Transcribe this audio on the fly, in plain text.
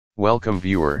Welcome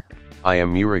viewer, I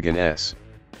am Murugan S.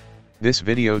 This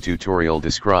video tutorial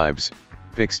describes,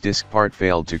 fix Diskpart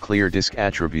failed to clear disk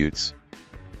attributes.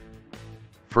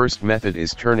 First method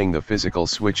is turning the physical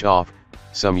switch off.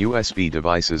 Some USB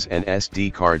devices and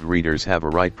SD card readers have a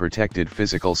write protected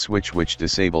physical switch which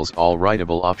disables all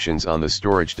writable options on the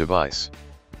storage device.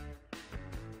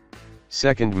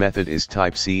 Second method is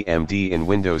type CMD in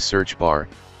Windows search bar,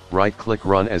 right-click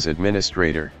Run as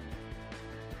administrator.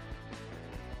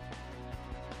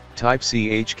 Type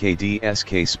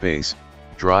chkdsk space,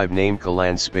 drive name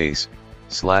command space,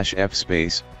 /f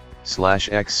space,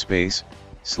 /x space,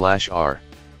 /r.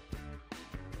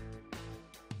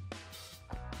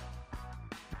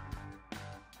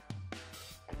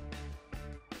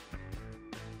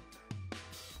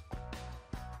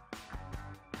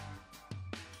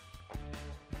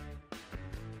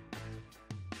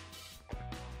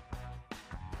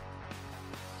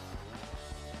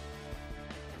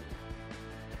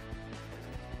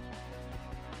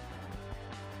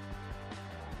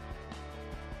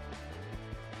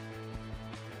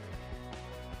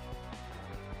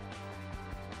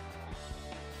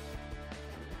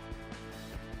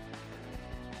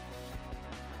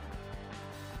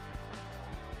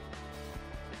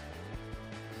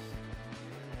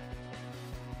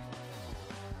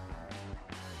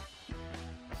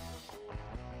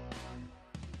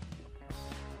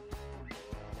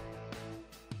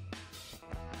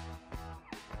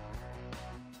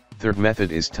 Third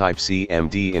method is type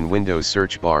CMD in Windows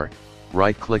search bar,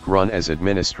 right-click Run as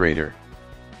administrator.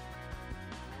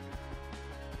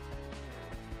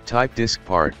 Type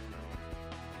Diskpart.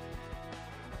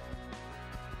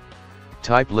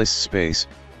 Type list space,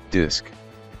 disk.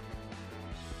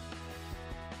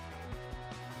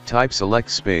 Type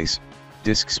select space,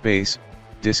 disk space,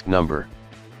 disk number.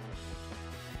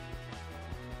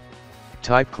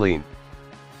 Type clean.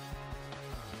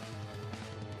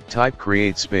 Type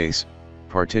create space,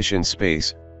 partition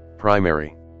space,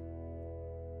 primary.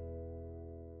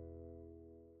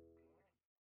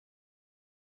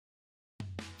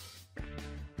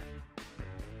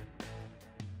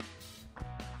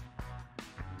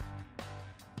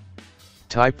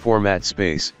 Type format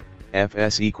space,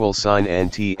 fs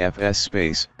 =NTFS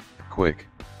space, quick.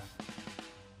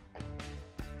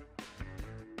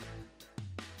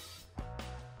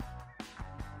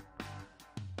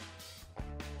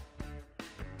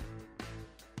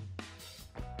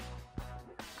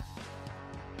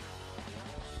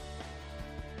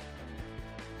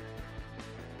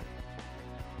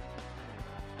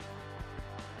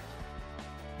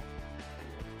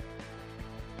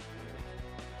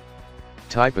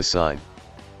 Type assign.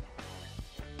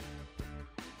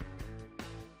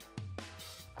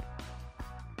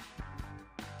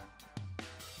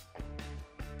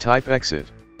 Type exit.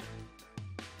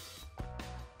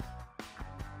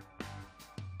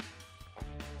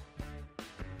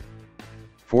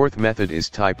 Fourth method is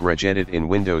type regedit in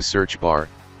Windows search bar,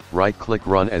 right-click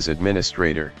Run as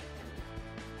administrator.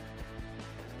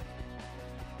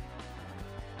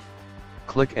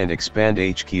 Click and expand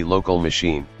HKey local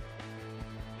machine.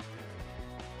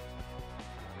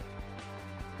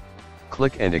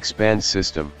 Click and expand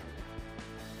system.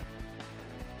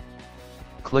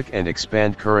 Click and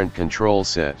expand current control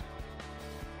set.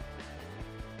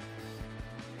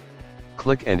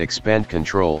 Click and expand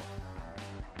control.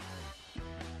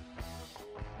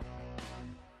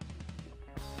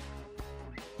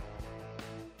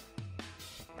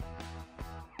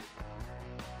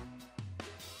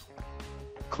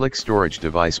 Click storage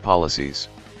device policies.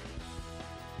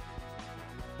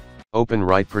 Open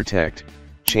write protect.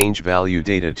 Change value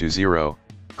data to 0,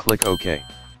 click OK.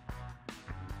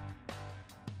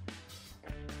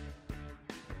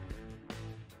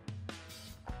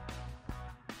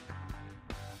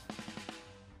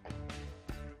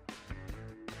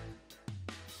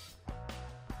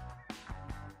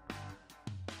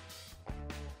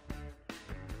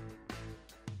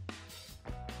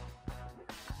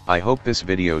 I hope this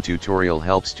video tutorial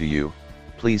helps to you.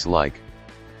 Please like,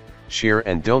 share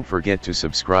and don't forget to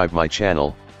subscribe my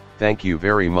channel. Thank you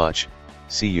very much.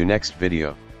 See you next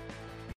video.